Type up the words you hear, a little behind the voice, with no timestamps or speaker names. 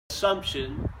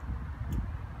assumption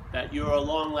that you're a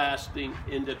long-lasting,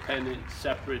 independent,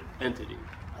 separate entity,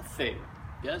 a thing,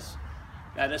 yes?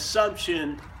 That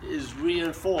assumption is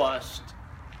reinforced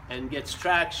and gets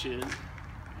traction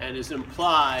and is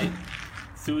implied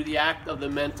through the act of the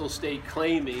mental state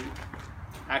claiming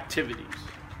activities,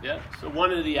 yeah? So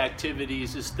one of the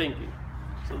activities is thinking.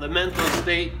 So the mental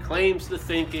state claims the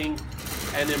thinking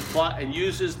and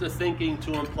uses the thinking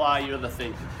to imply you're the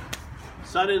thinker.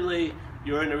 Suddenly,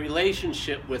 you're in a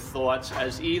relationship with thoughts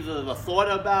as either the thought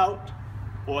about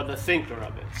or the thinker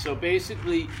of it. So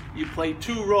basically, you play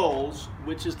two roles,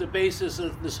 which is the basis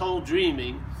of this whole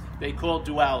dreaming they call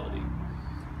duality.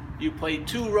 You play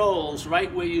two roles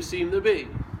right where you seem to be.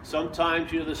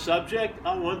 Sometimes you're the subject,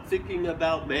 oh, I'm thinking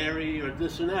about Mary or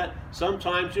this and that.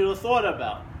 Sometimes you're the thought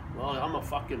about, well, I'm a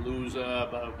fucking loser, blah,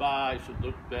 blah, blah, I should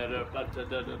look better, blah, blah,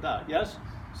 blah, blah, blah. Yes?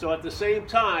 So at the same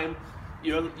time,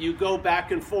 you go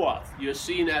back and forth. You're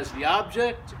seen as the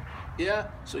object, yeah?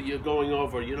 So you're going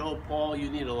over, you know, Paul, you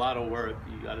need a lot of work.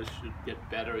 You should get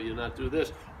better. You're not do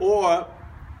this. Or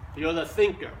you're the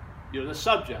thinker. You're the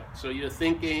subject. So you're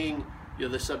thinking, you're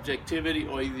the subjectivity,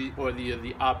 or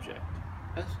the object.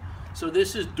 Yes? So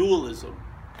this is dualism.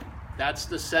 That's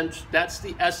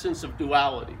the essence of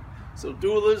duality. So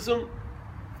dualism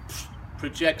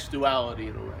projects duality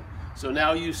in a way. So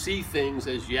now you see things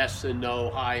as yes and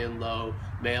no, high and low,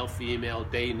 male, female,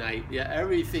 day, night. Yeah,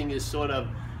 everything is sort of,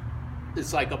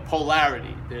 it's like a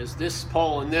polarity. There's this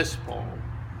pole and this pole.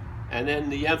 And then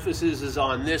the emphasis is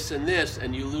on this and this,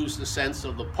 and you lose the sense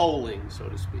of the poling, so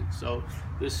to speak. So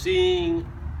the seeing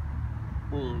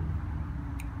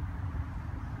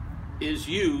is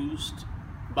used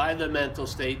by the mental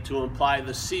state to imply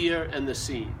the seer and the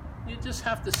seen. You just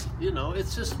have to, you know,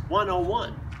 it's just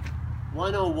 101.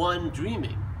 101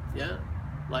 dreaming, yeah?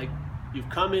 Like, you've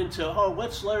come into, oh,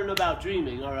 let's learn about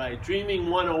dreaming. All right, dreaming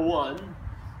 101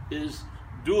 is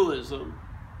dualism,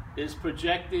 is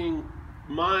projecting,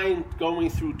 mind going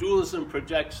through dualism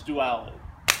projects duality,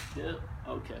 yeah?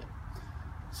 Okay.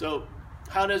 So,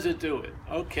 how does it do it?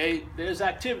 Okay, there's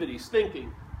activities,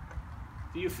 thinking.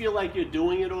 Do you feel like you're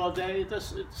doing it all day? It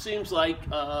seems like,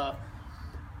 I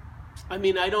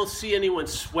mean, I don't see anyone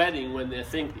sweating when they're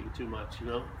thinking too much, you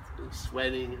know?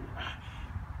 Sweating.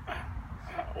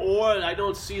 Or I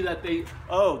don't see that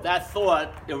that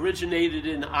thought originated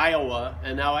in Iowa,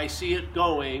 and now I see it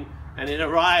going, and it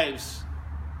arrives,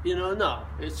 you know, no.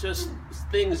 It's just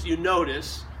things you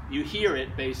notice, you hear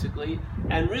it, basically,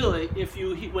 and really,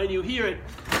 when you hear it,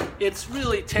 it's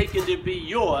really taken to be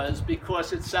yours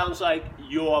because it sounds like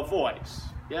your voice,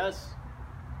 yes?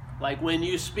 Like when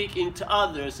you're speaking to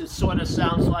others, it sort of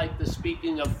sounds like the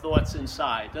speaking of thoughts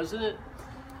inside, doesn't it?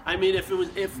 I mean, if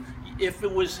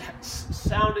it was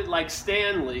sounded like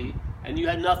Stanley and you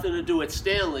had nothing to do with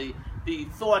Stanley, the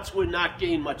thoughts would not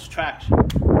gain much traction.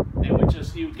 They would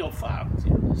just, you'd go, fuck,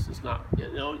 this is not,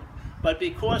 you know. But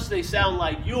because they sound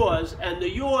like yours, and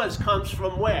the yours comes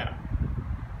from where?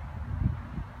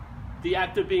 The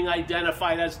act of being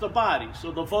identified as the body.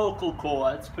 So the vocal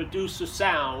cords produce a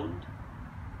sound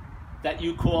that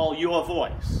you call your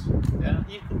voice. Yeah?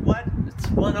 What? It's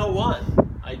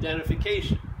 101,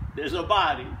 identification. There's a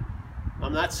body.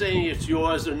 I'm not saying it's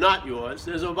yours or not yours.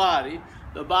 There's a body.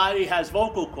 The body has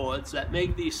vocal cords that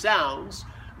make these sounds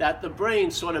that the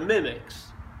brain sort of mimics.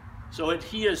 So it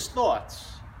hears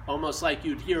thoughts, almost like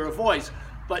you'd hear a voice.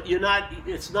 But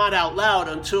it's not out loud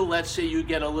until, let's say, you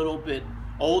get a little bit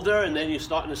older and then you're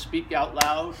starting to speak out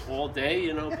loud all day,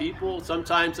 you know, people.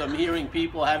 Sometimes I'm hearing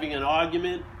people having an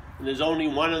argument and there's only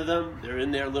one of them. They're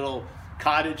in their little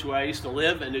cottage where I used to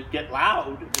live, and it'd get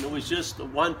loud, and it was just the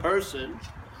one person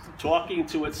talking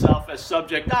to itself as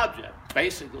subject-object,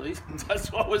 basically.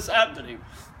 That's what was happening.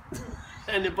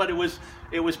 But it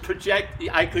was project.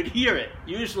 I could hear it.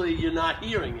 Usually you're not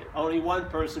hearing it. Only one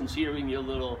person's hearing your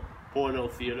little porno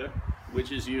theater,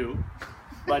 which is you.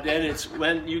 But then it's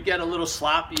when you get a little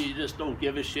sloppy, you just don't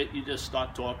give a shit, you just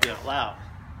start talking out loud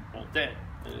all day.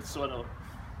 And it's sort of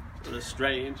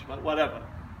strange, but whatever.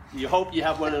 You hope you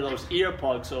have one of those ear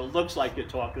plugs so it looks like you're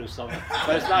talking to someone,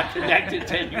 but it's not connected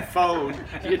to your phone.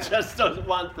 You just don't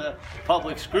want the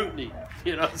public scrutiny,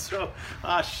 you know, so,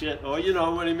 shit. Or you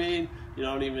know what I mean? You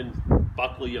don't even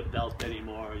buckle your belt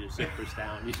anymore, your zipper's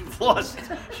down. You've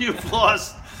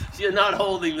lost, you're not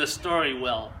holding the story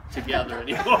well together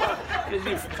anymore. Because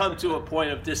you've come to a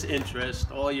point of disinterest,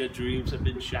 all your dreams have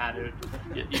been shattered,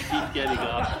 you keep getting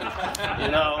up, you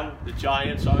know, the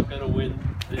Giants aren't going to win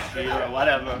this year or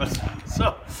whatever.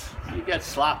 So you get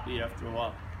sloppy after a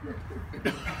while.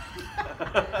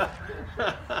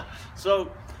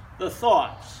 So the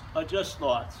thoughts are just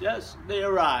thoughts, yes, they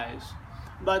arise.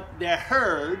 but they're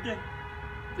heard.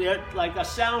 They're like a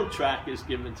soundtrack is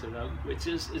given to them, which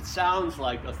is, it sounds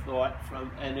like a thought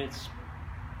from, and it's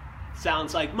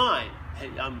sounds like mine. Hey,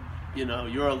 you know,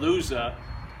 you're a loser.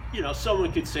 You know,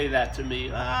 someone could say that to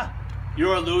me.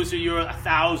 You're a loser. You're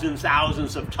thousands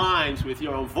of times with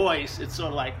your own voice. It's sort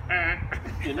of like,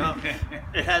 you know,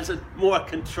 it has a more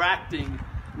contracting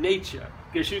nature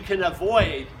because you can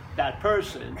avoid that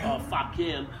person, oh fuck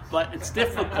him, but it's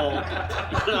difficult.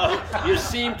 You know, you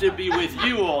seem to be with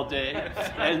you all day,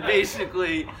 and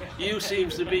basically you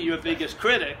seems to be your biggest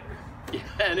critic,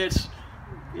 and it's,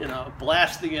 you know,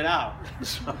 blasting it out.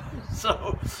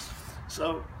 So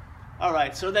all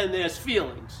right, so then there's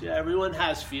feelings. Yeah, everyone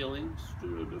has feelings.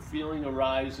 The feeling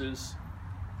arises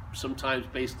sometimes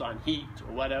based on heat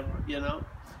or whatever, you know,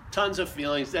 tons of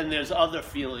feelings. Then there's other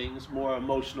feelings, more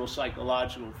emotional,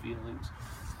 psychological feelings.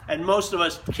 And most of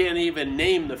us can't even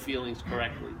name the feelings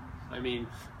correctly. I mean,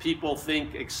 people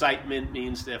think excitement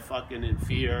means they're fucking in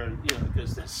fear, and, you know,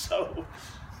 because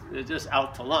they're just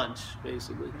out to lunch,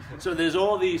 basically. So there's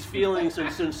all these feelings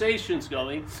and sensations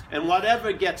going, and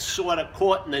whatever gets sort of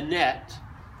caught in the net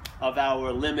of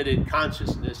our limited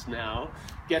consciousness now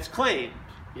gets claimed.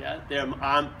 Yeah,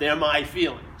 they're my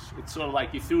feelings. It's sort of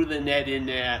like you threw the net in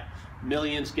there,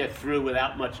 millions get through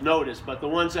without much notice, but the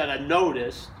ones that are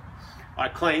noticed are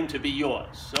claimed to be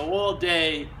yours. So all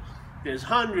day, there's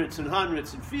hundreds and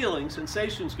hundreds of feelings,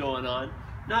 sensations going on,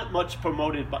 not much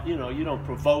promoted, but you know, you don't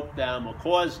provoke them or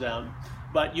cause them,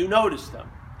 but you notice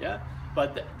them, yeah?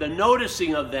 But the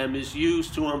noticing of them is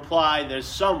used to imply there's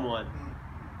someone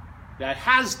that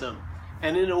has them,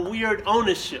 and in a weird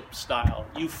ownership style.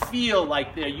 You feel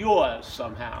like they're yours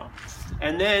somehow.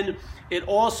 And then it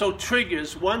also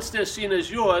triggers, once they're seen as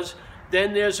yours,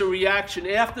 then there's a reaction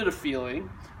after the feeling,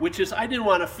 which is, I didn't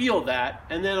want to feel that,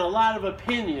 and then a lot of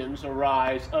opinions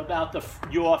arise about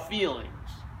your feelings.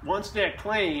 Once they're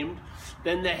claimed,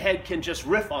 then the head can just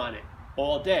riff on it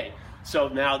all day. So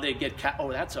now they get,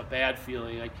 oh, that's a bad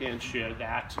feeling, I can't share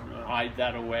that, hide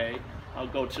that away. I'll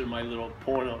go to my little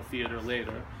porno theater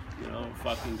later, you know,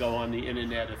 fucking go on the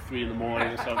internet at 3 in the morning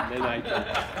or something, then I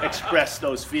can express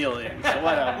those feelings, or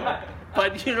whatever.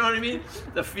 But you know what I mean?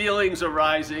 The feelings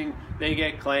arising, they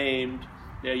get claimed,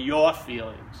 they're your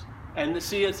feelings. And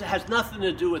see, it has nothing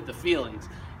to do with the feelings.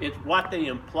 It's what they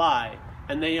imply.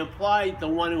 And they imply the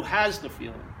one who has the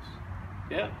feelings.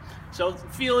 Yeah? So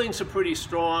feelings are pretty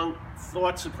strong,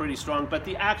 thoughts are pretty strong, but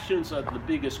the actions are the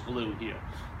biggest glue here.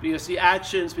 Because the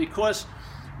actions, because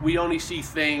we only see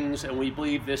things and we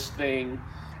believe this thing,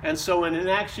 and so when an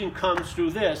action comes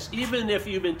through this, even if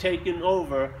you've been taken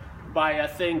over by a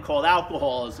thing called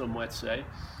alcoholism, let's say,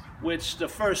 which the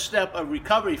first step of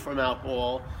recovery from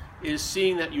alcohol is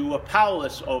seeing that you were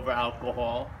powerless over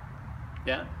alcohol,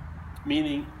 yeah?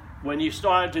 Meaning, when you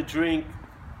started to drink,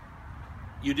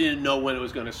 you didn't know when it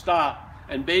was going to stop,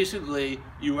 and basically,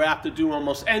 you were apt to do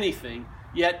almost anything,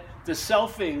 yet the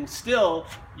selfing still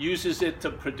uses it to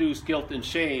produce guilt and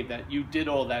shame that you did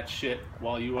all that shit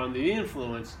while you were under the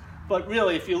influence. But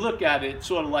really, if you look at it, it's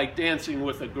sort of like dancing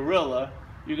with a gorilla.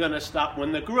 You're going to stop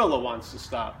when the gorilla wants to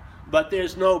stop. But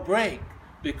there's no break,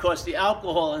 because the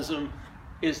alcoholism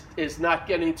is not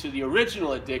getting to the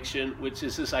original addiction, which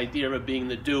is this idea of being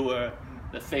the doer,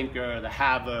 the thinker, the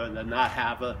haver, the not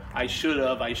haver, I should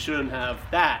have, I shouldn't have,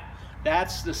 that.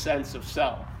 That's the sense of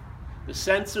self. The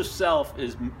sense of self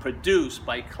is produced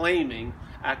by claiming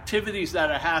activities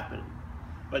that are happening.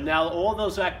 But now all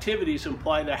those activities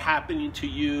imply they're happening to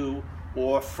you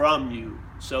or from you.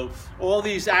 So all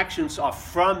these actions are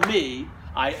from me,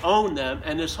 I own them,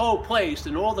 and this whole place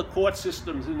and all the court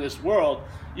systems in this world,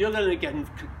 you're going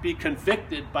to be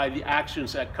convicted by the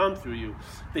actions that come through you.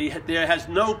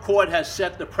 No court has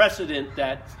set the precedent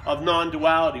that of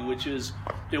non-duality, which is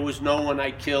there was no one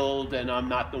I killed and I'm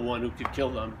not the one who could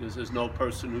kill them because there's no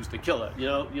person who's the killer. You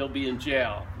know, you'll be in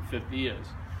jail for 50 years.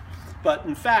 But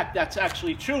in fact, that's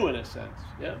actually true in a sense.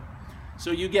 Yeah.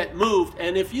 So you get moved,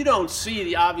 and if you don't see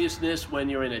the obviousness when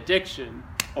you're in addiction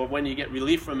or when you get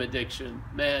relief from addiction,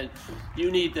 man,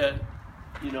 you need to,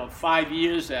 5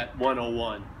 years at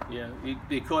 101. Yeah,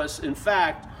 because in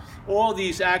fact, all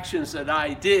these actions that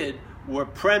I did were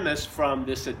premised from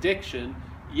this addiction,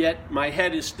 yet my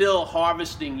head is still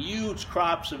harvesting huge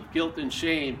crops of guilt and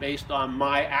shame based on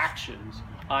my actions.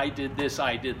 I did this,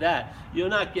 I did that. You're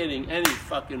not getting any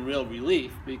fucking real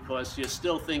relief because you're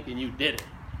still thinking you did it.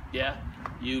 Yeah,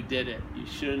 you did it. You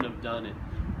shouldn't have done it.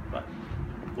 But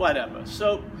whatever.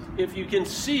 So if you can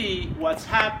see what's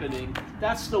happening,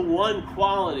 that's the one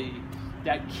quality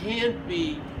that can't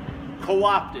be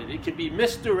co-opted. It can be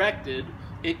misdirected.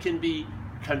 It can be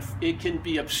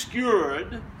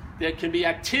obscured. There can be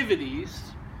activities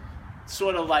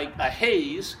sort of like a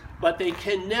haze, but they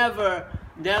can never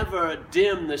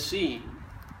dim the scene,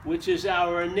 which is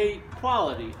our innate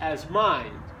quality as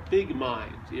mind, big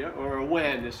mind, yeah? Or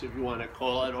awareness, if you want to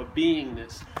call it, or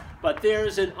beingness. But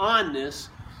there's an onness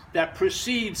that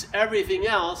precedes everything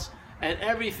else, and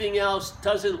everything else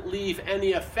doesn't leave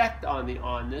any effect on the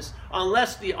onness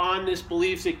unless the onness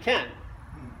believes it can.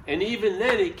 And even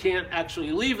then it can't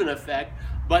actually leave an effect,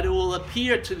 but it will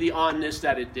appear to the onness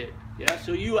that it did. Yeah?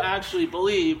 So you actually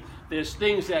believe there's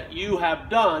things that you have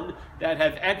done that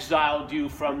have exiled you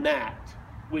from that,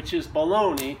 which is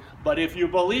baloney. But if you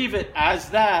believe it as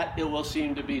that, it will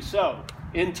seem to be so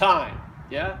in time.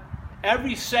 Yeah?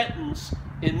 Every sentence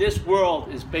in this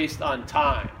world is based on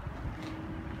time.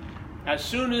 As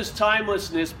soon as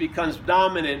timelessness becomes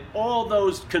dominant, all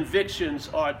those convictions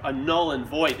are null and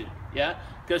voided. Yeah?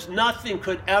 Because nothing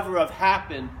could ever have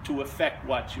happened to affect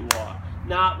what you are.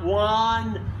 Not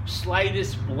one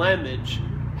slightest blemish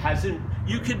hasn't.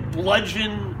 You could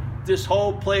bludgeon this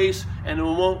whole place and it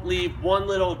won't leave one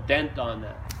little dent on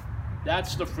that.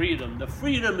 That's the freedom. The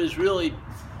freedom is really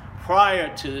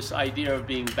prior to this idea of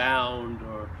being bound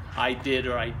or I did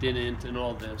or I didn't and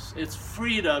all this. It's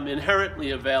freedom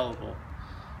inherently available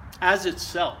as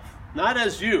itself, not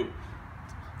as you.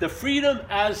 The freedom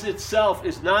as itself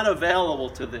is not available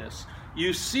to this.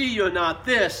 You see you're not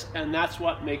this, and that's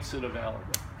what makes it available.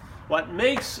 What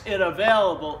makes it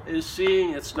available is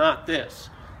seeing it's not this.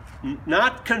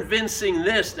 Not convincing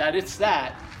this that it's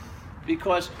that,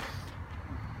 because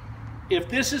if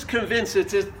this is convinced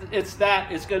it's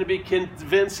that, it's going to be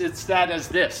convinced it's that as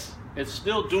this. It's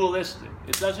still dualistic.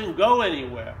 It doesn't go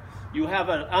anywhere. You have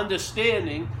an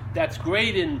understanding that's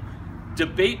great in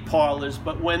debate parlors,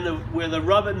 but where the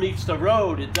rubber meets the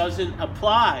road, it doesn't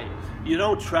apply. You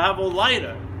don't travel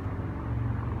lighter.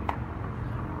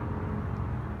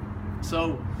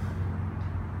 So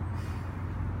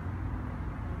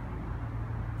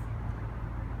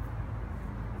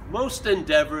most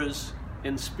endeavors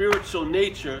in spiritual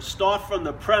nature start from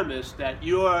the premise that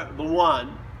you're the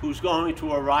one who's going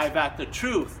to arrive at the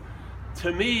truth.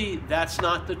 To me, that's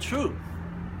not the truth.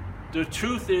 The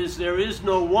truth is there is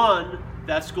no one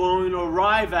that's going to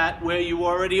arrive at where you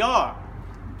already are.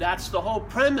 That's the whole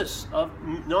premise of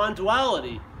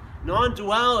non-duality.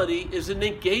 Non-duality is a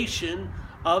negation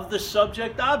of the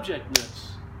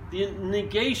subject-objectness. The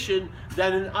negation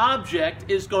that an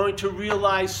object is going to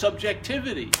realize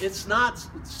subjectivity. It's not,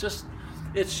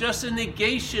 it's just a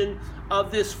negation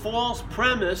of this false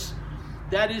premise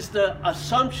that is the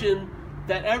assumption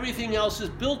that everything else is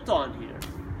built on here.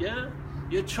 Yeah?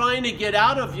 You're trying to get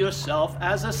out of yourself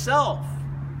as a self.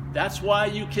 That's why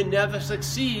you can never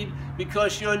succeed,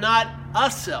 because you're not a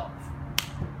self.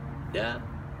 Yeah?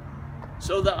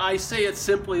 So I say it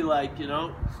simply like, you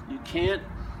can't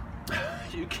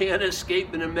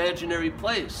escape an imaginary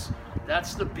place.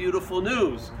 That's the beautiful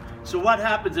news. So what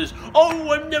happens is,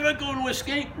 oh, I'm never going to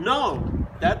escape. No,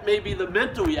 that may be the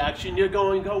mental reaction. You're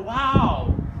going to go,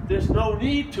 wow, there's no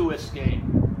need to escape.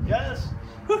 Yes?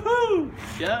 Woohoo!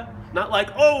 Yeah? Not like,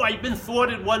 oh, I've been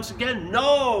thwarted once again.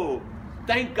 No!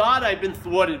 Thank God I've been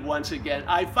thwarted once again.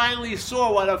 I finally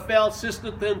saw what a failed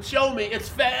system can show me. It's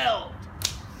failed.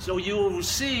 So you'll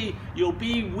see, you'll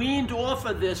be weaned off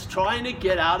of this trying to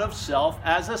get out of self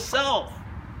as a self.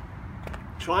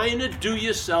 Trying to do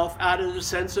yourself out of the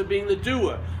sense of being the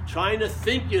doer. Trying to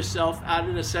think yourself out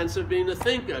of the sense of being the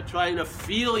thinker. Trying to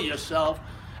feel yourself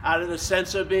out of the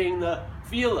sense of being the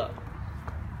feeler.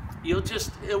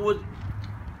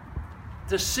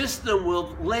 The system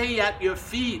will lay at your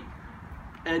feet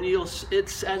and it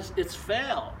says it's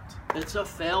failed. It's a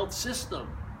failed system.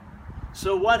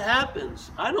 So what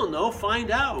happens? I don't know, find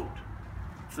out.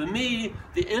 For me,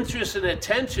 the interest and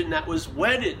attention that was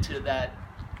wedded to that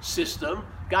system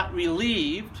got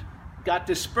relieved, got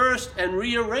dispersed and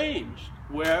rearranged,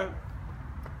 where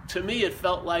to me it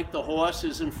felt like the horse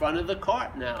is in front of the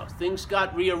cart now. Things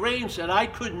got rearranged that I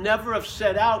could never have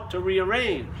set out to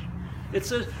rearrange.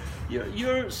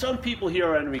 Some people here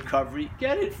are in recovery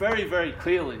get it very, very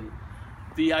clearly.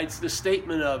 The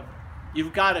statement of,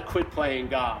 you've got to quit playing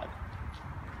God.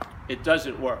 It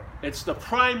doesn't work. It's the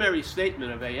primary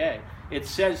statement of AA. It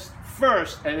says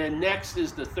first, and then next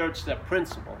is the third step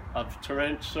principle of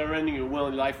surrendering your will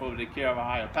and life over to the care of a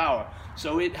higher power.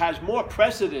 So it has more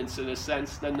precedence in a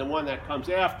sense than the one that comes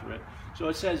after it. So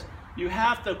it says, you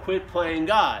have to quit playing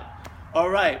God. All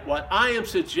right, what I am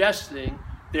suggesting,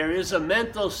 there is a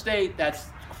mental state that's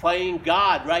playing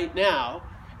God right now,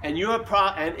 and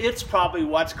it's probably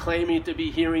what's claiming to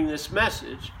be hearing this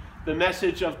message, the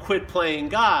message of quit playing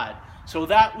God. So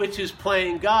that which is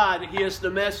playing God hears the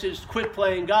message, quit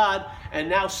playing God, and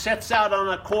now sets out on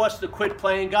a course to quit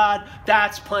playing God.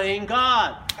 That's playing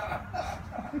God.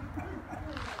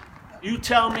 You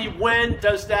tell me, when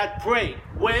does that break?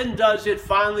 When does it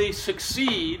finally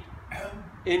succeed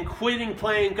in quitting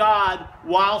playing God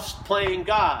whilst playing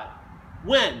God?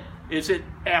 When? Is it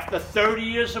after 30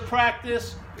 years of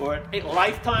practice or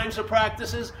lifetimes of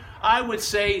practices? I would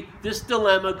say this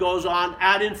dilemma goes on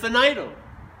ad infinitum,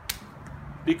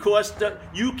 because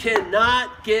you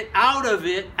cannot get out of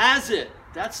it as it.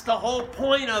 That's the whole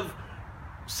point of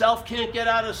self can't get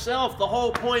out of self. The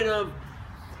whole point of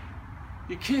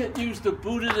you can't use the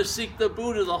Buddha to seek the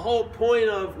Buddha. The whole point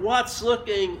of what's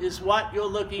looking is what you're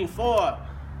looking for.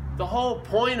 The whole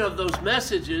point of those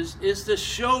messages is to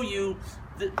show you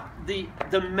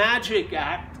the magic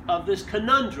act of this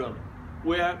conundrum,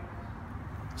 where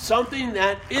something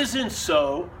that isn't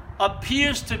so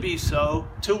appears to be so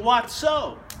to what's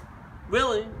so.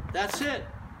 Really, that's it.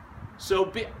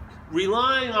 So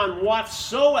relying on what's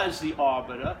so as the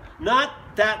arbiter, not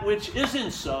that which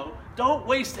isn't so. Don't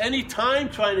waste any time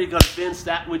trying to convince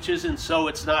that which isn't so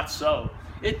it's not so.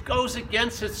 It goes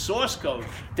against its source code.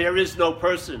 There is no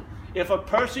person. If a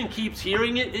person keeps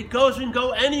hearing it, it doesn't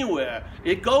go anywhere.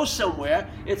 It goes somewhere.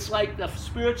 It's like the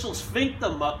spiritual sphincter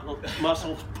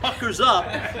muscle puckers up,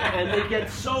 and they get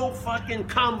so fucking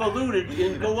convoluted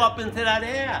and go up into that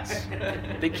ass.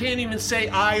 They can't even say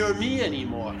I or me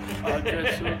anymore.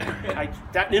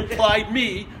 That implied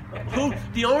me.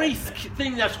 The only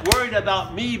thing that's worried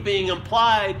about me being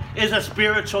implied is a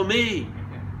spiritual me.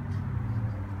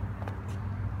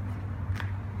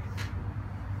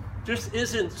 This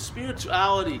isn't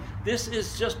spirituality. This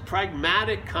is just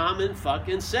pragmatic common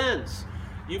fucking sense.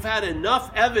 You've had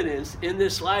enough evidence in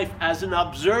this life as an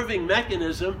observing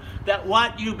mechanism that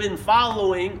what you've been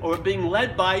following or being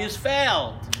led by has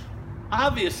failed.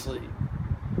 Obviously.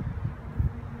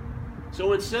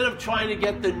 So instead of trying to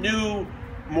get the new,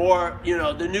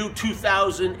 the new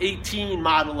 2018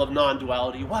 model of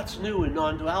non-duality, what's new in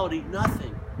non-duality?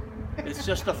 Nothing. It's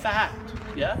just a fact.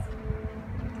 Yeah?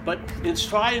 But it's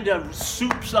trying to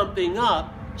soup something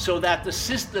up so that the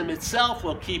system itself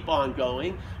will keep on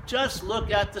going. Just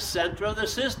look at the center of the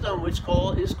system, which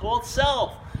is called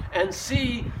self, and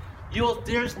see.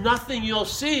 There's nothing you'll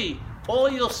see. All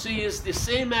you'll see is the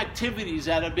same activities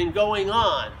that have been going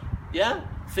on. Yeah,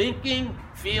 thinking,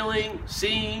 feeling,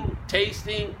 seeing,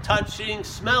 tasting, touching,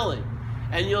 smelling.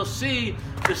 And you'll see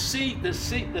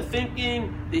the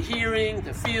thinking, the hearing,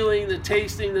 the feeling, the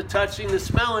tasting, the touching, the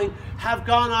smelling have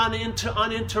gone on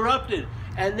uninterrupted.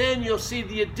 And then you'll see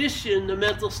the addition the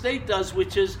mental state does,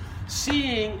 which is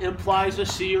seeing implies a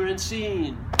seer and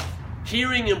seen.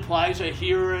 Hearing implies a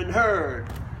hearer and heard.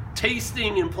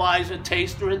 Tasting implies a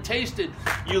taster and tasted.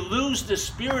 You lose the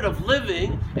spirit of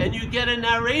living and you get a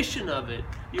narration of it.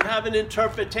 You have an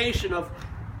interpretation of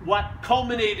what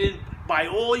culminated by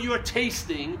all your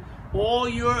tasting, all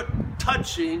your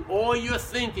touching, all your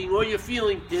thinking, all your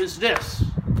feeling is this.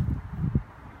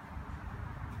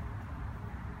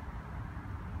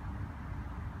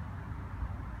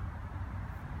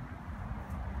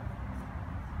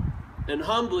 And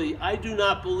humbly, I do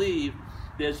not believe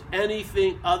there's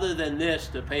anything other than this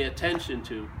to pay attention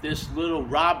to, this little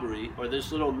robbery or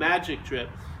this little magic trip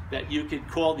that you could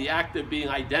call the act of being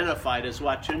identified as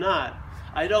what you're not.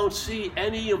 I don't see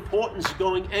any importance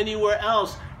going anywhere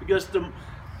else, because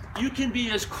you can be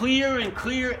as clear and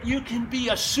clear, you can be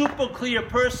a super clear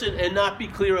person and not be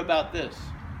clear about this.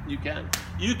 You can.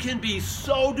 You can be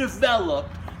so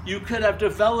developed, you could have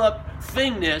developed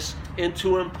thingness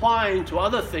into implying to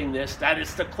other thingness that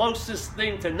it's the closest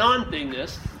thing to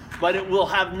non-thingness, but it will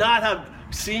not have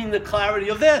seen the clarity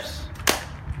of this.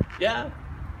 Yeah?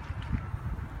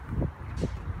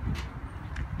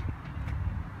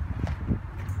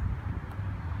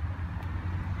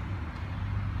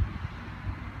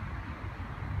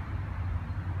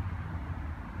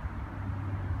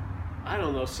 I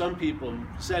don't know, some people,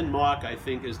 Zen Mark, I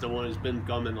think, is the one who's been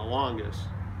coming the longest.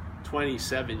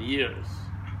 27 years.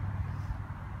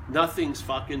 Nothing's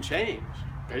fucking changed,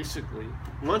 basically.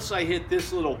 Once I hit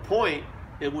this little point,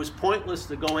 it was pointless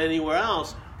to go anywhere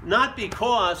else. Not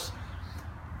because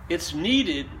it's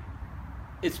needed,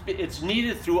 it's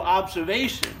needed through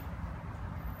observation.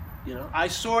 You know, I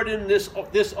saw it in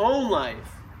this own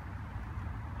life.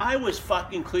 I was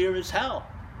fucking clear as hell.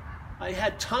 I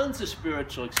had tons of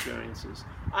spiritual experiences.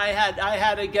 I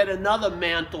had to get another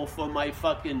mantle for my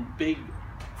fucking big,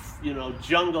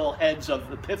 jungle heads of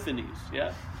epiphanies,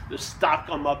 yeah? To stock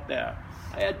them up there.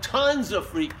 I had tons of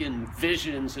freaking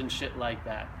visions and shit like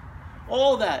that.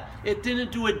 All that. It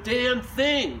didn't do a damn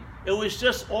thing. It was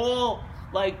just all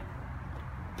like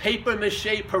paper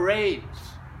mache parades.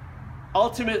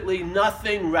 Ultimately,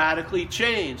 nothing radically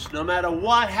changed. No matter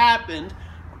what happened,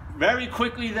 very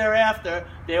quickly thereafter,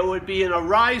 there would be an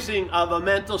arising of a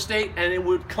mental state, and it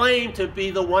would claim to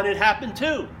be the one it happened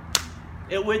to.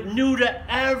 It would neuter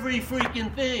every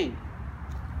freaking thing.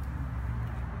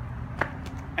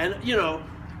 And, you know,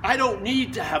 I don't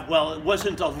need to have, well, it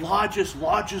wasn't the largest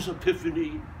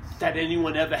epiphany that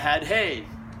anyone ever had. Hey,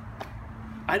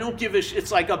 I don't give a shit.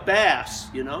 It's like a bass,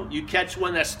 you know. You catch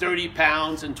one that's 30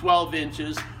 pounds and 12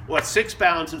 inches, or 6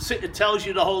 pounds, and it tells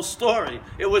you the whole story.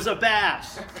 It was a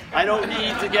bass. I don't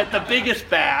need to get the biggest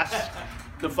bass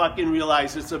to fucking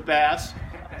realize it's a bass.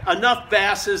 Enough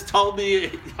basses told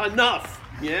me enough,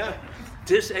 yeah?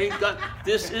 This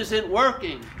isn't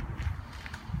working.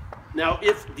 Now,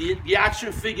 if the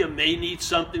action figure may need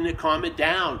something to calm it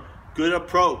down, good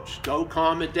approach. Go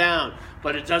calm it down.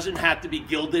 But it doesn't have to be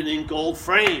gilded in gold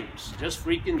frames. Just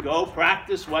freaking go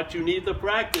practice what you need to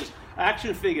practice.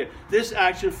 Action figure. This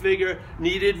action figure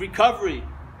needed recovery.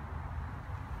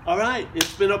 All right,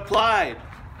 it's been applied.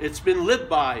 It's been lived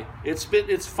by. It's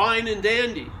fine and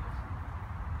dandy.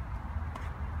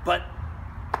 But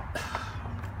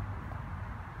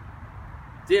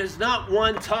there's not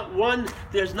one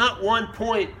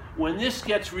point when this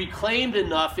gets reclaimed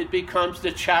enough, it becomes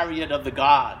the chariot of the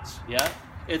gods. Yeah?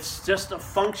 It's just a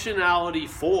functionality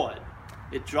Ford.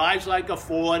 It drives like a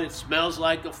Ford, it smells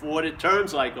like a Ford, it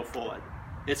turns like a Ford.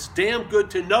 It's damn good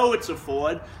to know it's a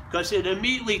Ford, because it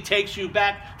immediately takes you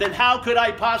back, then how could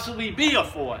I possibly be a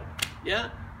Ford?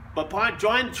 Yeah? But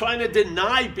trying to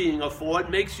deny being a Ford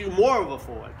makes you more of a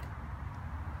Ford.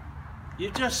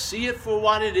 You just see it for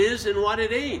what it is and what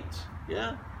it ain't.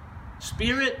 Yeah?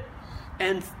 Spirit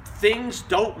and things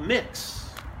don't mix.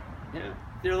 Yeah?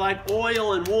 They're like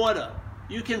oil and water.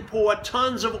 You can pour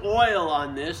tons of oil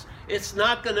on this. It's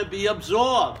not going to be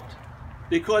absorbed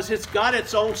because it's got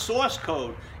its own source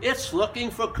code. It's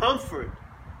looking for comfort.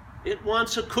 It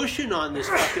wants a cushion on this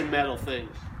fucking metal thing.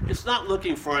 It's not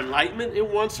looking for enlightenment. It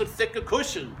wants a thicker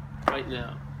cushion right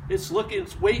now. It's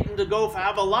waiting to go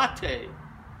have a latte.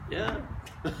 Yeah?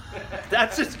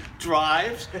 That's its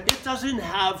drives. It doesn't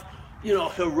have,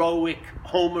 heroic,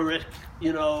 Homeric,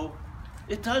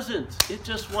 It doesn't. It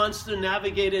just wants to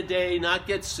navigate a day, not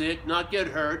get sick, not get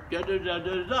hurt,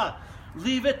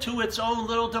 Leave it to its own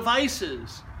little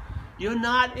devices. You're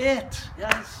not it.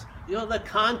 Yes. You're the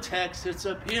context it's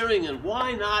appearing in.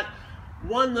 Why not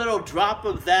one little drop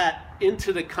of that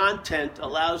into the content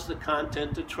allows the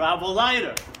content to travel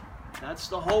lighter? That's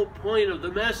the whole point of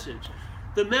the message.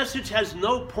 The message has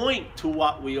no point to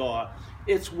what we are.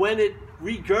 It's when it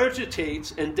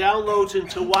regurgitates and downloads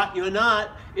into what you're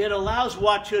not, it allows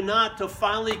what you're not to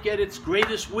finally get its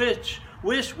greatest wish,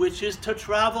 which is to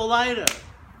travel lighter.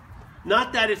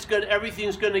 Not that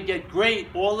everything's going to get great,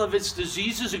 all of its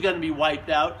diseases are going to be wiped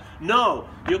out. No,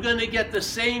 you're going to get the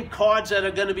same cards that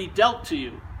are going to be dealt to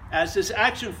you as this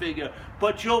action figure,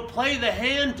 but you'll play the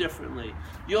hand differently.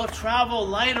 You'll travel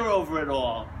lighter over it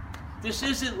all. This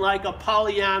isn't like a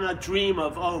Pollyanna dream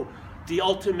of, the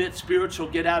ultimate spiritual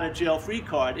get-out-of-jail-free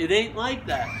card. It ain't like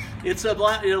that. It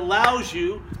allows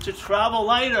you to travel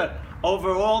lighter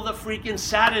over all the freaking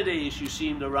Saturdays you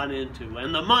seem to run into,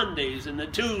 and the Mondays, and the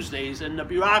Tuesdays, and the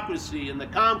bureaucracy, and the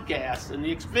Comcast, and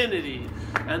the Xfinity,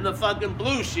 and the fucking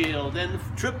Blue Shield, and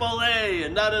AAA,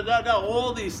 and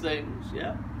all these things,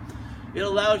 yeah? It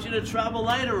allows you to travel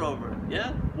lighter over it,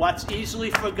 yeah? What's easily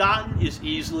forgotten is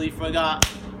easily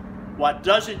forgotten. What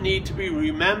doesn't need to be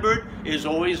remembered is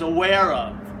always aware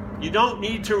of. You don't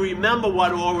need to remember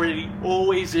what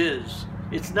always is.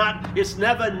 It's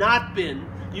never not been.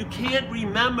 You can't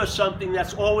remember something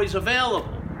that's always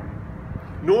available.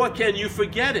 Nor can you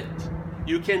forget it.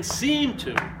 You can seem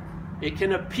to. It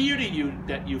can appear to you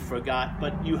that you forgot,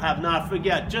 but you have not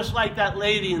forget. Just like that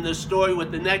lady in the story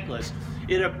with the necklace.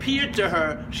 It appeared to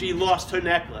her she lost her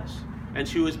necklace, and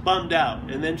she was bummed out.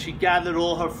 And then she gathered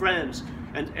all her friends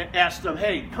and asked them,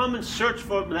 hey, come and search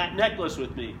for that necklace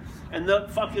with me. And the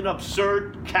fucking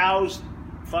absurd cows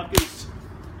fucking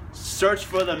search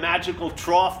for the magical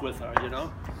trough with her,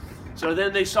 So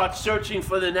then they start searching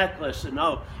for the necklace. And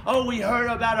we heard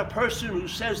about a person who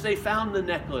says they found the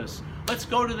necklace. Let's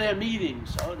go to their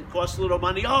meetings. It costs a little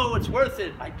money. It's worth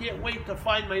it. I can't wait to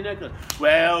find my necklace.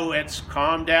 Well,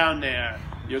 calm down there.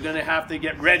 You're going to have to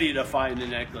get ready to find the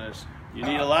necklace. You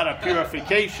need a lot of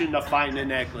purification to find the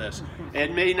necklace.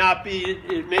 It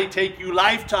may take you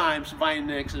lifetimes to find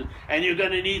the necklace. And you're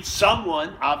going to need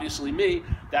someone, obviously me,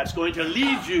 that's going to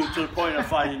lead you to the point of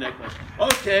finding the necklace.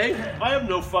 Okay, I have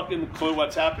no fucking clue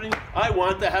what's happening. I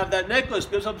want to have that necklace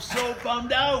because I'm so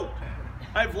bummed out.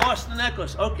 I've lost the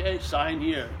necklace. Okay, sign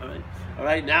here. All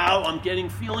right, now I'm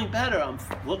feeling better. I'm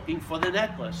looking for the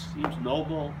necklace. Seems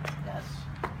noble. Yes.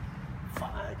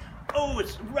 Fine. Oh,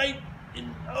 it's right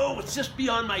in, it's just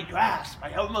beyond my grasp.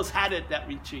 I almost had it, that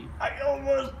retreat. I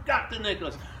almost got the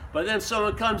necklace. But then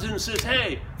someone comes in and says,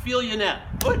 hey, feel your neck.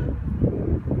 What?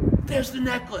 There's the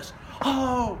necklace.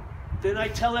 Oh, then I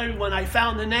tell everyone I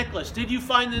found the necklace. Did you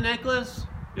find the necklace?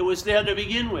 It was there to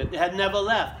begin with. It had never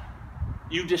left.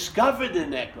 You discovered the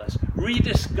necklace,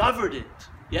 rediscovered it.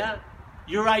 Yeah?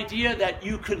 Your idea that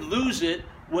you could lose it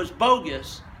was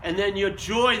bogus, and then your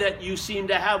joy that you seem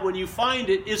to have when you find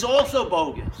it is also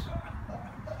bogus.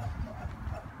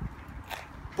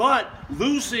 But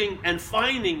losing and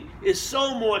finding is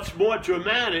so much more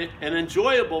dramatic and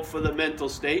enjoyable for the mental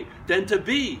state than to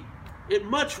be. It'd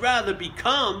much rather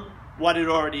become what it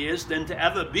already is than to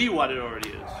ever be what it already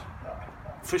is.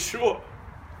 For sure.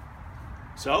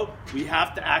 So we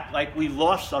have to act like we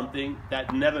lost something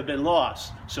that never been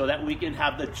lost, so that we can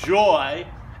have the joy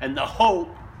and the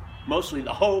hope, mostly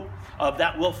the hope, of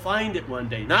that we'll find it one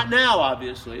day. Not now,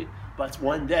 obviously, but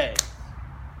one day.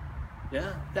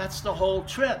 Yeah, that's the whole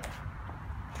trip.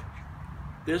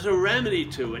 There's a remedy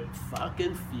to it.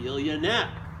 Fucking feel your neck.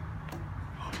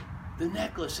 The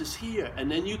necklace is here. And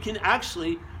then you can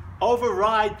actually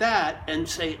override that and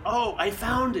say, oh, I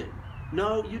found it.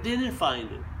 No, you didn't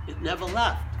find it. It never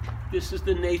left. This is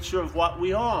the nature of what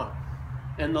we are.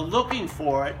 And the looking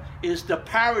for it is the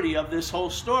parody of this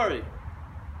whole story.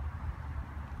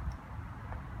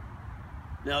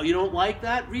 Now, you don't like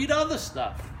that? Read other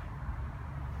stuff.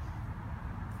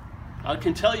 I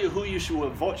can tell you who you should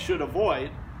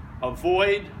avoid.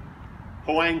 Avoid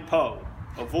Huang Po.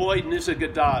 Avoid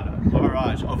Nisargadatta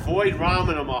Maharaj. Avoid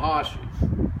Ramana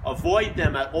Maharshi. Avoid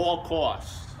them at all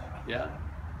costs. Yeah?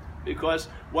 Because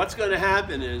what's going to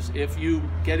happen is if you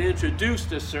get introduced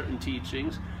to certain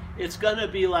teachings, it's going to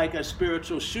be like a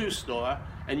spiritual shoe store,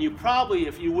 and you probably,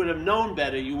 if you would have known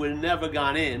better, you would have never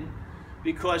gone in,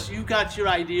 because you got your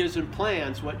ideas and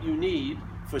plans, what you need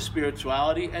for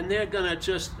spirituality, and they're going to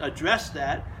just address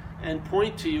that and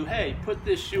point to you, hey, put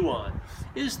this shoe on.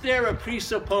 Is there a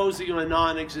presupposing of a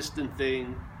non-existent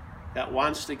thing that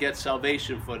wants to get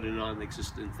salvation for the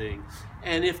non-existent thing?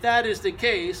 And if that is the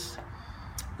case,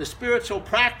 the spiritual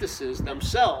practices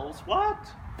themselves,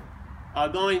 are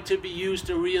going to be used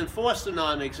to reinforce the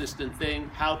non-existent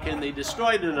thing. How can they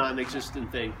destroy the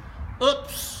non-existent thing?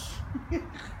 Oops.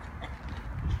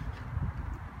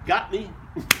 Got me.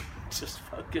 Just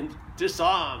fucking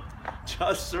disarmed.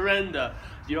 Just surrender.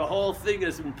 Your whole thing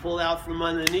has been pulled out from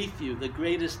underneath you. The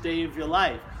greatest day of your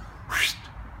life.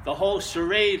 The whole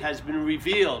charade has been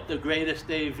revealed. The greatest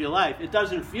day of your life. It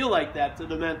doesn't feel like that to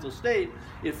the mental state.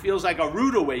 It feels like a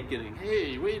rude awakening.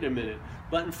 Hey, wait a minute.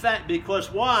 But in fact,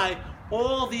 because why?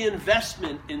 All the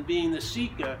investment in being the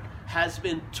seeker has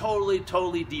been totally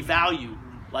devalued.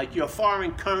 Like your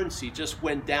foreign currency just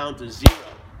went down to zero.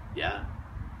 Yeah?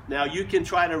 Now you can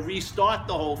try to restart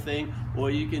the whole thing, or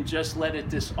you can just let it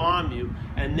disarm you,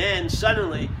 and then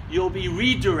suddenly you'll be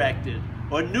redirected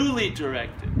or newly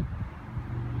directed.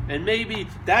 And maybe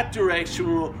that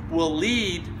direction will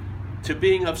lead to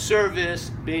being of service,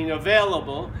 being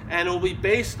available, and it will be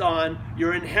based on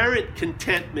your inherent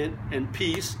contentment and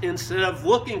peace instead of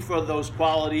looking for those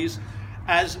qualities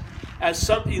as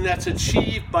something that's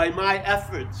achieved by my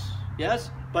efforts. Yes?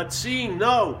 But seeing,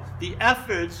 no, the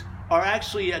efforts are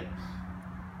actually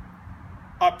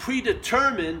are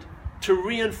predetermined to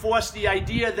reinforce the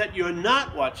idea that you're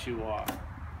not what you are,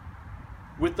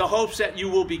 with the hopes that you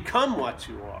will become what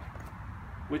you are.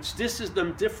 Which this is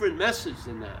the different message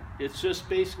than that. It's just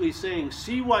basically saying,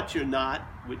 see what you're not,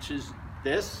 which is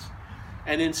this,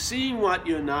 and in seeing what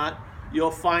you're not,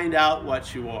 you'll find out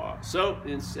what you are. So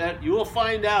instead, you will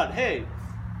find out, hey,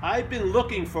 I've been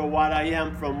looking for what I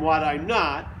am from what I'm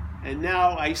not, and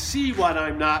now I see what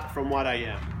I'm not from what I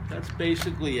am. That's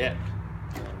basically it.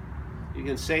 You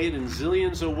can say it in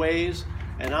zillions of ways,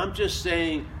 and I'm just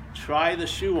saying, try the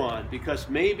shoe on, because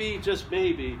maybe, just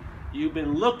maybe, you've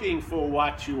been looking for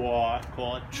what you are,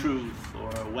 call it truth, or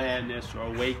awareness, or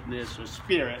awakeness, or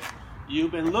spirit.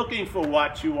 You've been looking for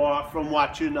what you are from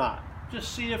what you're not.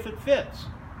 Just see if it fits.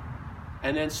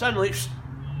 And then suddenly,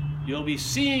 you'll be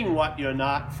seeing what you're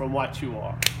not from what you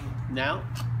are. Now,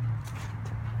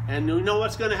 and you know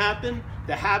what's going to happen?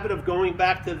 The habit of going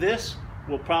back to this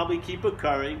will probably keep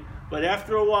occurring, but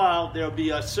after a while, there'll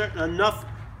be a certain enough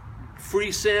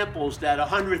free samples that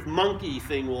 100th monkey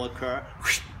thing will occur.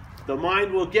 The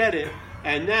mind will get it,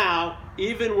 and now,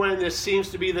 even when there seems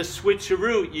to be the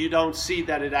switcheroo, you don't see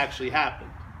that it actually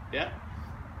happened. Yeah?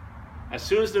 As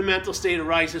soon as the mental state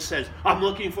arises, says, I'm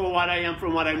looking for what I am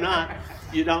from what I'm not,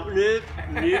 You don't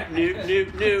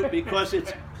because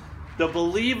it's the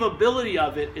believability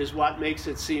of it is what makes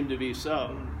it seem to be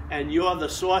so. And you're the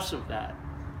source of that.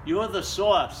 You're the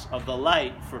source of the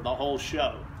light for the whole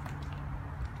show.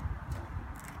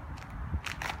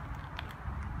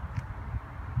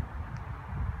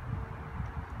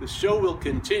 The show will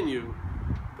continue,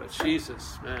 but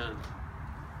Jesus, man,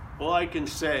 all I can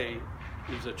say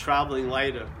is a traveling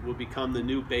lighter will become the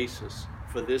new basis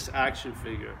for this action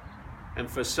figure. And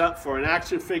for an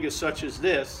action figure such as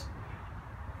this,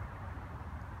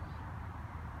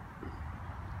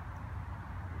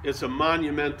 it's a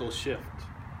monumental shift.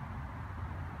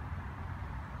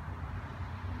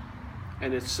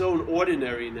 And it's so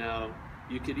ordinary now,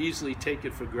 you could easily take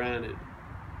it for granted.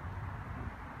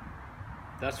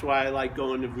 That's why I like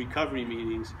going to recovery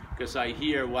meetings, because I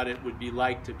hear what it would be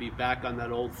like to be back on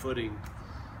that old footing.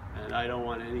 And I don't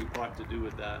want any part to do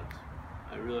with that.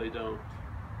 I really don't.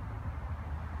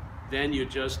 Then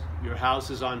your house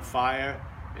is on fire,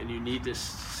 and you need to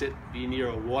be near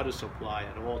a water supply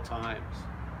at all times.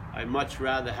 I'd much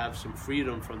rather have some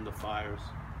freedom from the fires.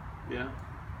 Yeah?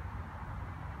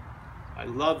 I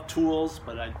love tools,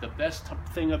 but the best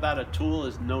thing about a tool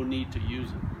is no need to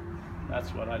use it.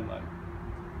 That's what I like.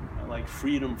 I like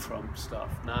freedom from stuff,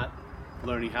 not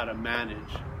learning how to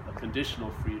manage a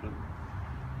conditional freedom.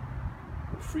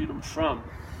 But freedom from.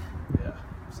 Yeah.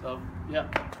 So, yeah.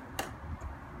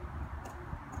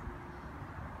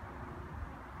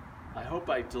 I hope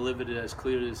I delivered it as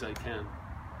clearly as I can.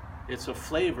 It's a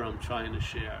flavor I'm trying to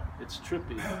share. It's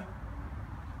trippy.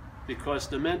 Because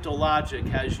the mental logic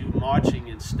has you marching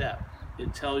in step.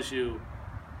 It tells you,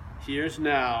 here's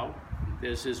now,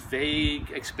 there's this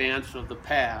vague expanse of the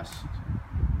past,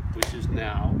 which is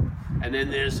now, and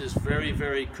then there's this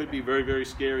could be very, very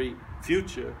scary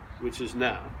future, which is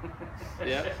now.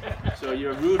 Yeah? So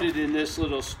you're rooted in this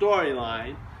little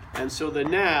storyline, and so the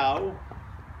now,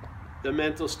 the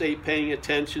mental state paying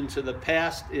attention to the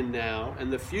past in now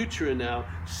and the future in now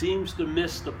seems to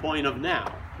miss the point of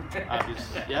now,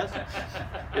 obviously, yes?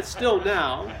 It's still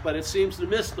now, but it seems to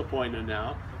miss the point of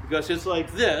now because it's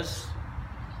like this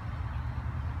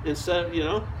instead of, you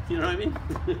know what I mean?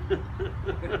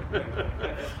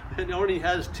 It only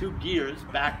has two gears,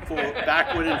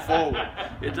 backward and forward.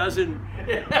 It doesn't,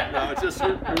 it's just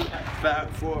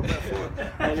back, forward, back, forward.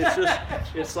 And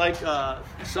it's like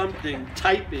something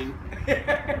typing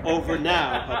over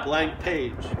now, a blank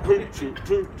page.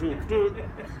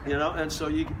 You know, and so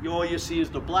all you see is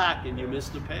the black and you miss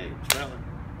the page, really.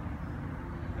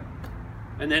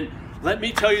 And then, let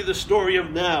me tell you the story of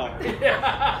now.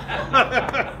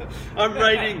 I'm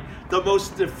writing the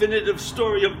most definitive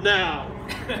story of now,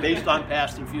 based on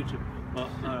past and future. Well,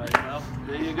 all right, well,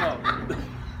 there you go.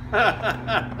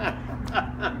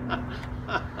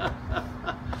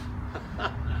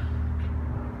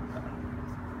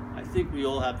 I think we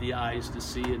all have the eyes to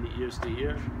see and the ears to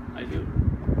hear. I do.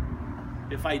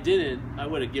 If I didn't, I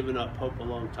would have given up hope a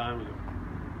long time ago.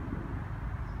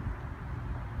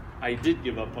 I did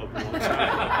give up hope a long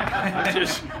time. I'm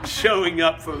just showing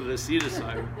up from the seat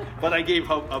assignment. But I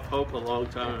gave up hope a long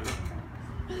time ago.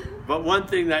 But one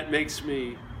thing that makes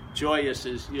me joyous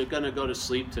is you're going to go to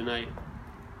sleep tonight.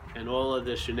 And all of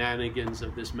the shenanigans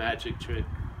of this magic trick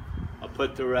are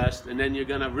put to rest. And then you're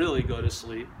going to really go to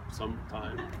sleep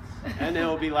sometime. And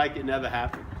it'll be like it never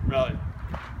happened. Really.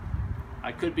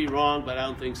 I could be wrong, but I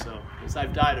don't think so. Because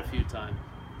I've died a few times.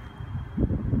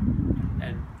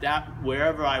 And that,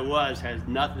 wherever I was, has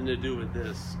nothing to do with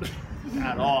this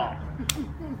at all.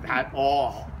 At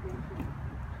all.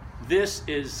 This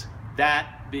is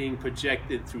that being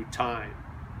projected through time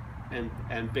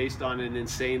and based on an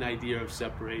insane idea of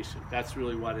separation. That's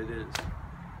really what it is.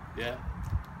 Yeah?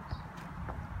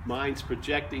 Mind's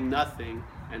projecting nothing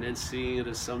and then seeing it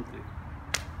as something.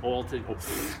 All to go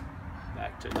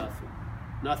back to nothing.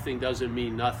 Nothing doesn't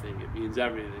mean nothing. It means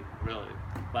everything, really.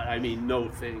 But I mean no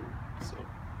thing. So,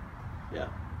 yeah.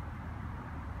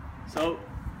 So,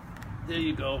 there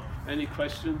you go. Any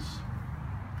questions?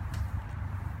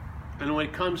 And when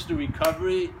it comes to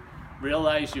recovery,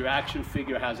 realize your action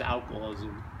figure has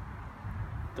alcoholism.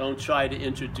 Don't try to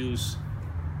introduce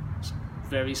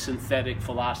very synthetic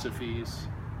philosophies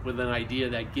with an idea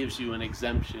that gives you an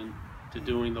exemption to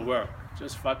doing the work.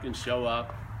 Just fucking show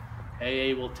up.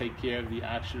 AA will take care of the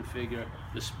action figure.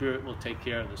 The spirit will take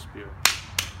care of the spirit.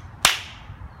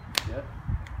 Yeah,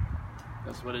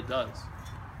 that's what it does.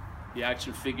 The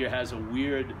action figure has a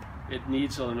weird, it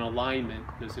needs an alignment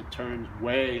because it turns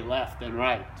way left and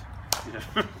right. You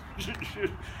know?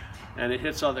 And it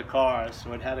hits other cars,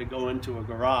 so it had to go into a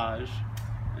garage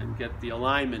and get the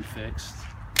alignment fixed.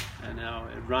 And now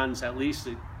it runs, at least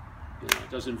You know,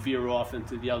 it doesn't veer off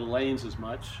into the other lanes as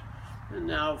much. And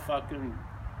now fucking,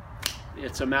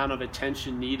 its amount of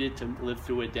attention needed to live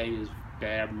through a day is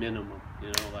bare minimum. You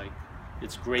know, like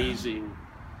it's grazing,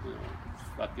 you know, it's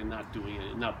fucking not doing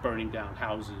it, not burning down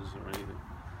houses or anything.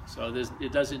 So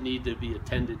it doesn't need to be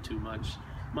attended to much.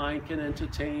 Mind can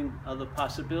entertain other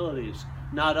possibilities,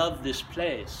 not of this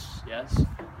place, yes?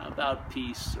 How about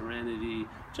peace, serenity,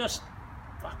 just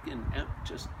fucking,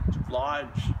 just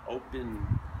large, open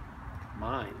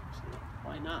mind. You know,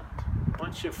 why not?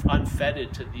 Once you're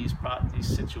unfettered to these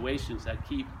situations that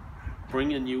keep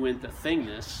bringing you into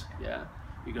thingness, yeah,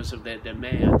 because of their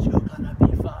demands, you're gonna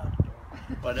be fucked,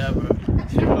 or whatever,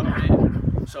 you know what I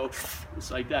mean? So it's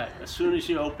like that. As soon as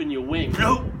you open your wing,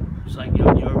 no, it's like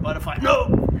you're a butterfly, no.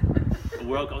 The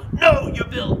world goes, no, you're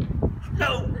Bill,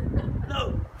 no,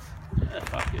 no. Yeah,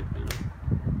 fuck it, you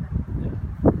know.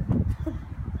 Yeah.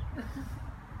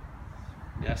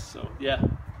 Yes, so yeah,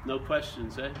 no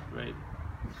questions, eh? Right.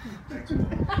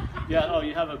 Yeah. Oh,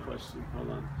 you have a question? Hold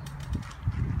on.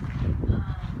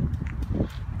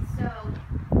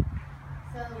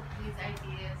 So these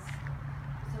ideas.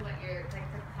 So what you're like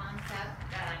the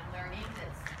concept that I'm learning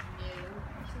that's new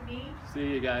to me.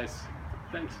 See you guys.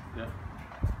 Thanks. Yeah.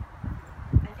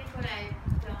 I think what I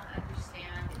don't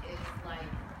understand is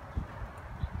like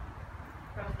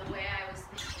from the way I was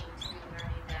thinking to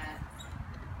learning that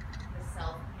the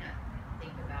self can't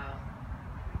think about.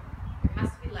 There has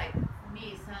to be like for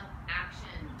me some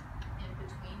action in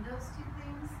between those two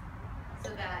things so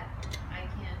that I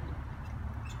can,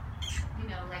 you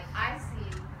know, like I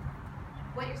see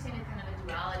what you're saying is kind of a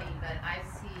duality, but I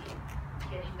see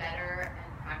getting better and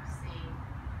practicing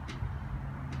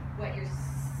what you're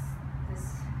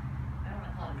this, I don't want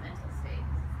to call it a mental state,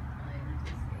 because it's not really a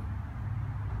mental state.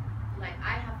 Like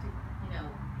I have to, you know,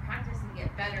 practice and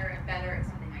get better and better at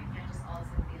something. I can't just all of a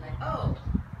sudden be like, oh,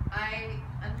 I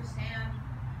understand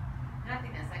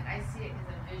nothingness. Like I see it as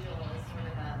a visual, as sort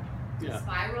of a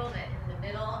spiral that in the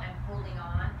middle I'm holding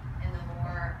on, and the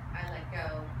more I let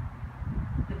go,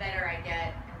 the better I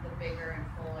get, and the bigger and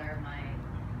fuller my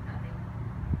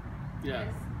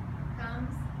nothingness comes.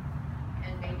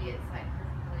 And maybe it's like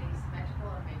perfectly symmetrical,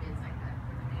 or maybe it's like that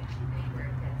Fibonacci thing where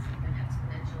it gets even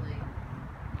exponentially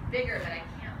bigger, but I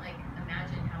can't like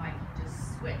imagine how I can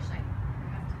just switch. Like,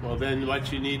 well, then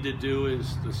what you need to do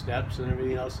is the steps and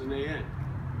everything else in the end.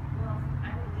 Well,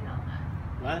 I already did all that.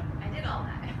 What? I did all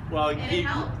that.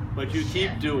 Well, you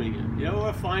keep doing it, you know,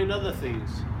 or find other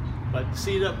things. But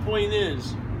see, the point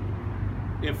is,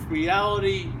 if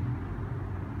reality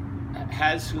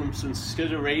has some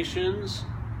considerations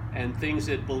and things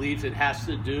it believes it has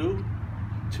to do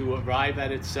to arrive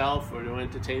at itself or to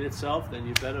entertain itself, then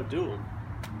you better do them.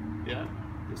 Yeah?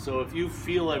 So if you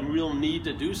feel a real need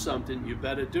to do something, you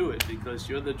better do it, because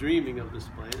you're the dreaming of this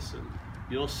place, and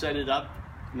you'll set it up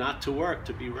not to work,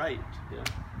 to be right. Yeah?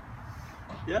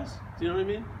 Yes? Do you know what I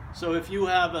mean? So if you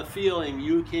have a feeling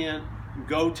you can't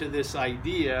go to this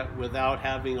idea without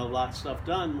having a lot of stuff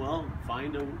done, well,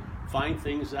 find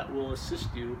things that will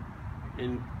assist you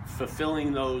in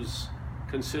fulfilling those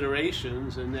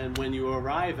considerations, and then when you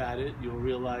arrive at it, you'll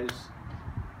realize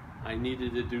I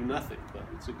needed to do nothing, but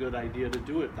it's a good idea to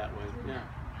do it that way. Yeah.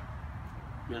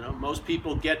 You know, most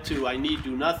people get to I need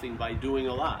do nothing by doing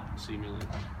a lot, seemingly,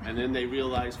 and then they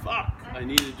realize, fuck, I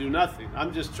need to do nothing.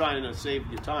 I'm just trying to save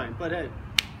you time, but hey,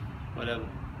 whatever.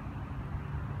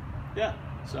 Yeah.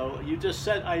 So you just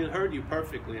said, I heard you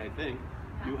perfectly. I think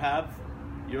you have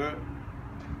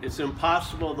it's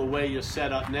impossible the way you're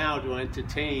set up now to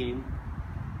entertain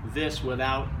this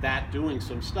without that doing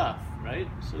some stuff, right?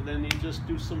 So then you just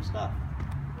do some stuff.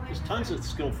 There's tons of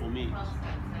skillful means. 12 steps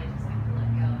that I just have to let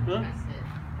go and trust it.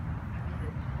 I mean,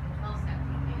 the 12 step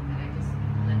technique that I just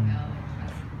let go and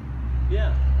trust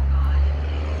Yeah. God.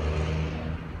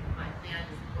 My plan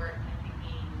doesn't work, my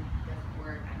thinking doesn't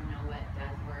work, I don't know what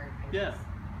does work. Yeah.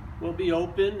 We'll be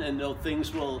open, and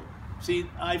things will... See,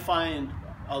 I find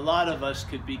a lot of us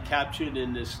could be captured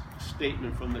in this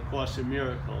statement from the Course in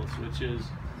Miracles, which is,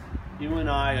 you and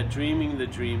I are dreaming the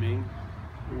dreaming.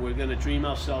 We're going to dream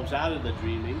ourselves out of the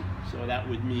dreaming. So that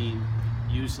would mean,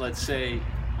 let's say,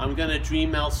 I'm going to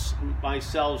dream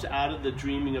myself out of the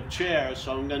dreaming of chairs,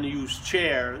 so I'm going to use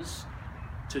chairs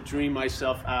to dream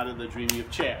myself out of the dreaming of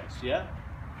chairs. Yeah,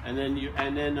 and then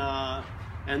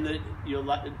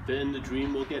then the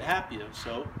dream will get happier.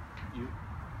 So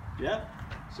yeah.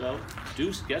 So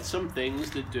get some things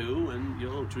to do, and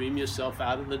you'll dream yourself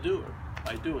out of the doer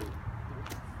by doing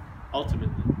it.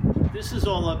 Ultimately, this is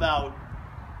all about,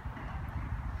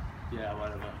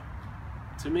 whatever.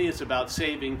 To me, it's about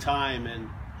saving time, and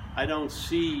I don't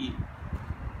see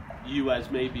you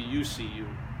as maybe you see you.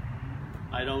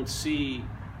 I don't see,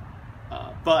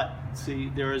 but see,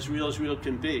 they're as real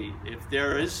can be. If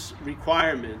there is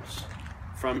requirements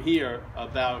from here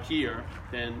about here,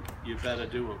 then you better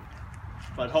do them.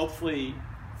 But hopefully,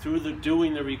 through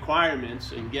doing the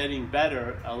requirements and getting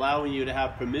better, allowing you to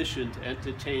have permission to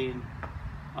entertain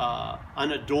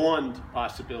unadorned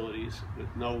possibilities with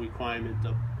no requirement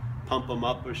to pump them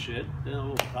up or shit, then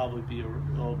it'll probably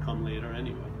it'll come later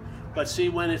anyway. But see,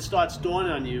 when it starts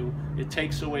dawning on you, it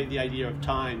takes away the idea of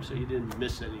time, so you didn't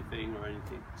miss anything or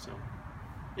anything. So,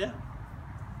 yeah.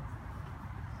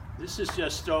 This is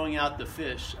just throwing out the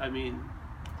fish. I mean,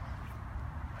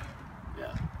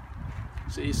 yeah.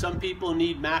 See, some people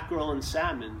need mackerel and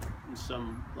salmon, and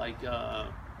some like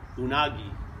unagi.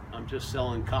 I'm just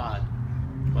selling cod,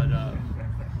 but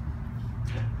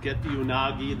get the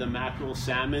unagi, the mackerel,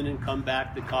 salmon, and come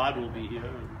back. The cod will be here.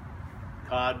 And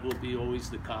cod will be always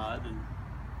the cod, and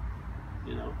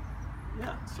you know,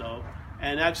 yeah. So,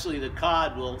 and actually, the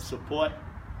cod will support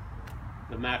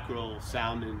the mackerel,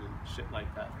 salmon, and shit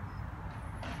like that.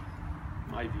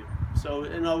 My view. So,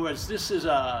 in other words, this isn't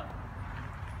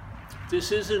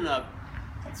a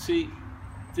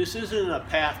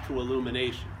path to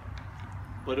illumination,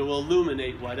 but it will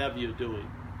illuminate whatever you're doing.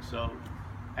 So,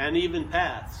 and even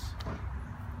paths.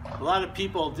 A lot of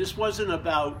people, this wasn't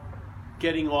about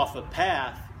getting off a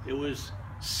path, it was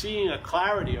seeing a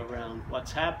clarity around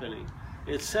what's happening.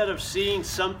 Instead of seeing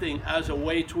something as a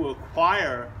way to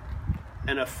acquire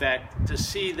an effect, to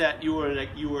see that you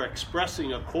were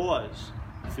expressing a cause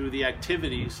through the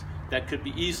activities that could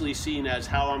be easily seen as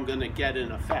how I'm going to get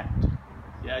an effect.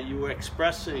 Yeah, you were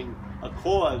expressing a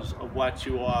cause of what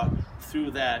you are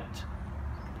through that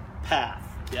path.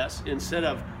 Yes, instead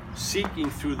of seeking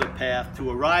through the path to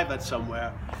arrive at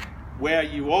somewhere, where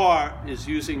you are is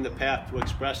using the path to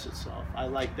express itself. I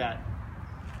like that.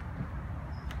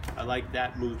 I like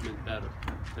that movement better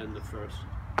than the first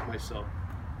myself.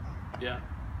 Yeah.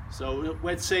 So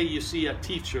let's say you see a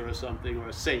teacher or something, or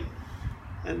a saint,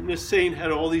 and this saint had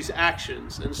all these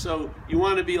actions, and so you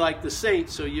want to be like the saint,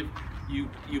 so you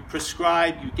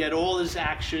prescribe, you get all his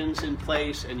actions in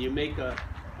place, and you make a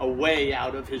way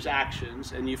out of his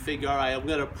actions, and you figure, all right, I'm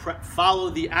going to follow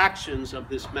the actions of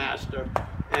this master,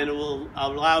 and it will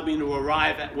allow me to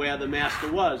arrive at where the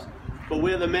master was. But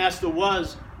where the master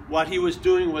was, what he was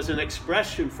doing was an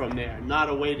expression from there, not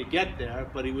a way to get there,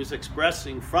 but he was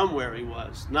expressing from where he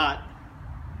was, not,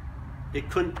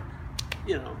 it couldn't,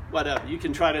 you know, whatever. You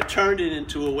can try to turn it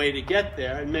into a way to get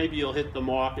there, and maybe you'll hit the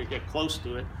mark or get close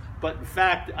to it. But in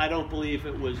fact, I don't believe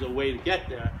it was a way to get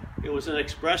there. It was an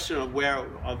expression of where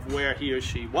he or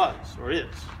she was or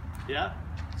is. Yeah?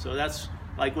 So that's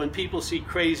like when people see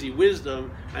crazy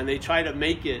wisdom and they try to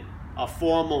make it a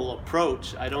formal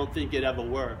approach, I don't think it ever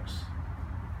works.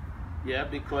 Yeah,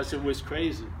 because it was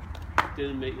crazy.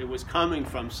 It was coming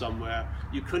from somewhere.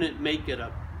 You couldn't make it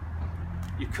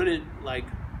you couldn't, like,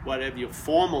 whatever, you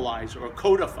formalize or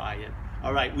codify it.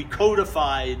 All right, we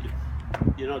codified,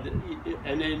 you know,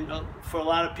 and then for a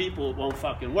lot of people it won't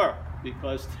fucking work,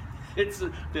 because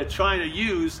they're trying to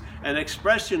use an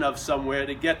expression of somewhere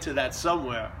to get to that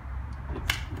somewhere. It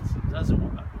doesn't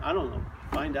work. I don't know.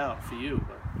 Find out for you.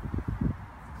 But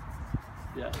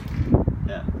yeah.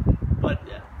 But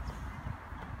yeah.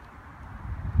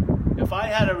 If I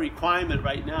had a requirement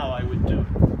right now, I would do it.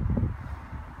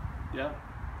 Yeah.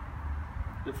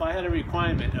 If I had a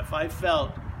requirement, if I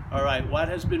felt, all right, what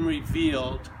has been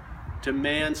revealed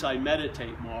demands I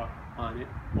meditate more on it,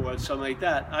 or something like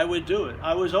that, I would do it.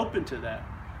 I was open to that.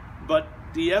 But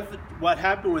what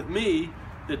happened with me,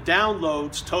 the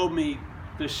downloads told me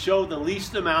to show the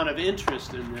least amount of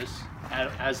interest in this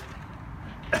as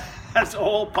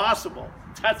all possible.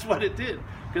 That's what it did.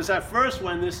 Because at first,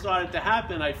 when this started to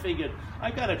happen, I figured,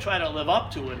 I got to try to live up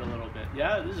to it a little bit.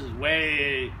 Yeah, this is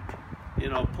way, you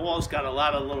know, Paul's got a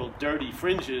lot of little dirty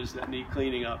fringes that need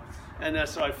cleaning up. And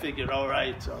that's so I figured, all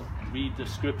right, so read the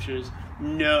scriptures.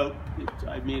 No,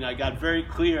 I mean, I got very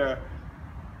clear,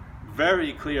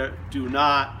 do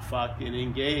not fucking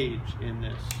engage in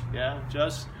this. Yeah,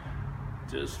 just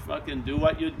fucking do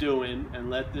what you're doing and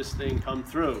let this thing come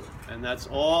through. And that's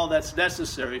all that's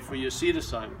necessary for your seed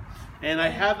assignment. And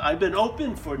I've been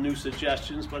open for new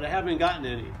suggestions, but I haven't gotten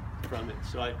any from it.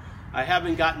 So I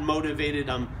haven't gotten motivated.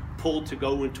 I'm pulled to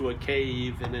go into a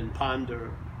cave and then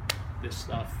ponder this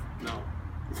stuff. No.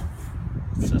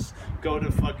 Just go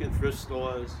to fucking thrift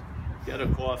stores, get a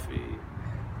coffee,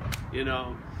 you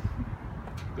know,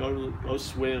 go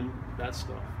swim, that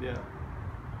stuff. Yeah.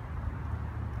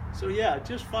 So yeah,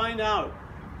 just find out.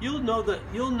 You'll know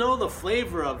the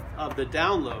flavor of the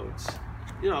downloads.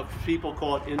 You know, people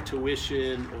call it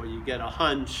intuition, or you get a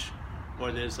hunch,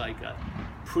 or there's like a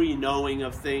pre-knowing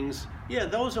of things. Yeah,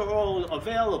 those are all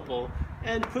available,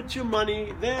 and put your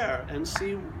money there and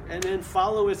see, and then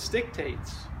follow its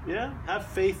dictates. Yeah, have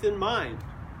faith in mind.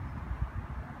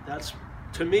 That's,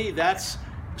 to me, that's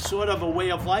sort of a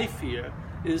way of life here,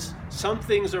 is some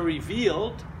things are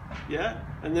revealed, yeah,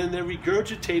 and then they're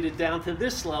regurgitated down to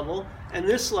this level, and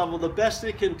this level, the best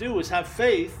it can do is have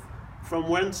faith from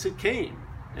whence it came,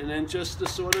 and then just to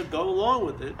sort of go along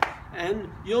with it, and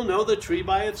you'll know the tree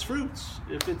by its fruits.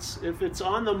 If it's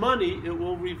on the money, it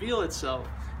will reveal itself.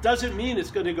 Doesn't mean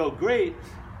it's going to go great.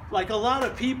 Like, a lot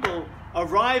of people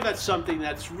arrive at something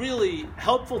that's really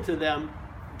helpful to them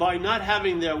by not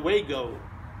having their way go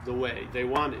the way they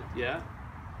want it, yeah?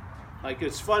 Like,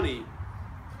 it's funny.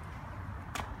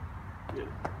 Yeah.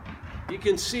 You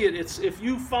can see it. It's, if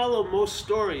you follow most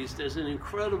stories, there's an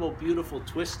incredible, beautiful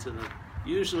twist to them.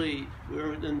 Usually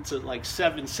we're into like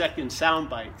 7-second sound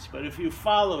bites, but if you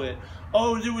follow it,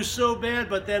 oh, it was so bad,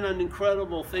 but then an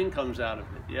incredible thing comes out of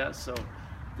it, yeah? So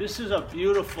this is a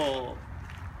beautiful,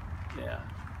 yeah.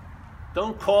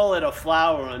 Don't call it a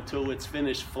flower until it's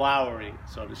finished flowering,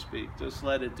 so to speak. Just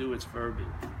let it do its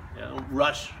verbing. Yeah, don't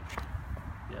rush.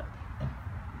 Yeah.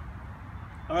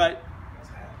 All right.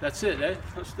 That's it, eh?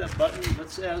 Push that button.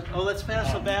 Let's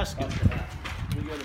pass the basket. We gotta